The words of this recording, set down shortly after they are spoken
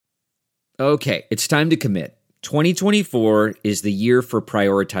Okay, it's time to commit. 2024 is the year for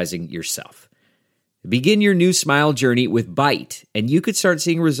prioritizing yourself. Begin your new smile journey with Byte, and you could start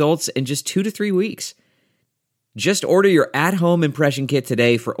seeing results in just 2 to 3 weeks. Just order your at-home impression kit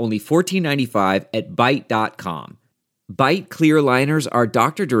today for only $14.95 at Byte.com. Byte clear liners are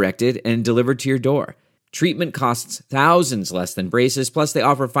doctor-directed and delivered to your door. Treatment costs thousands less than braces, plus they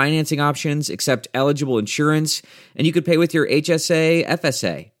offer financing options, accept eligible insurance, and you could pay with your HSA,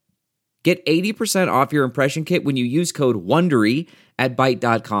 FSA. Get 80% off your impression kit when you use code WONDERY at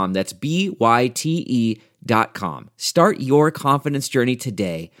Byte.com. That's BYTE.com. Start your confidence journey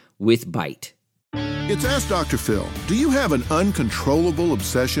today with Byte. It's Ask Dr. Phil. Do you have an uncontrollable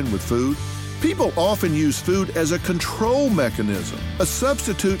obsession with food? People often use food as a control mechanism, a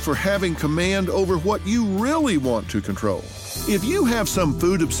substitute for having command over what you really want to control. If you have some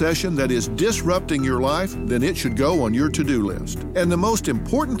food obsession that is disrupting your life, then it should go on your to-do list. And the most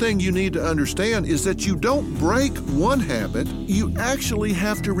important thing you need to understand is that you don't break one habit, you actually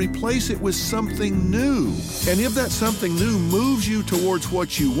have to replace it with something new. And if that something new moves you towards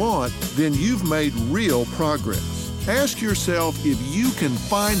what you want, then you've made real progress. Ask yourself if you can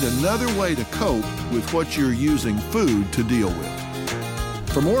find another way to cope with what you're using food to deal with.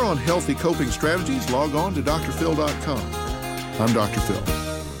 For more on healthy coping strategies, log on to drphil.com. I'm Dr. Phil.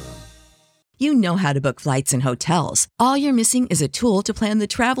 You know how to book flights and hotels. All you're missing is a tool to plan the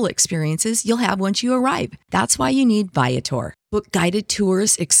travel experiences you'll have once you arrive. That's why you need Viator. Book guided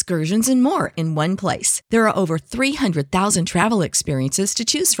tours, excursions, and more in one place. There are over 300,000 travel experiences to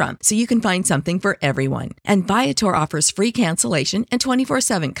choose from, so you can find something for everyone. And Viator offers free cancellation and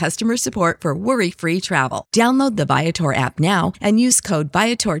 24/7 customer support for worry-free travel. Download the Viator app now and use code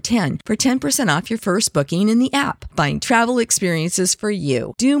Viator10 for 10% off your first booking in the app. Find travel experiences for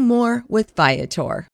you. Do more with Viator.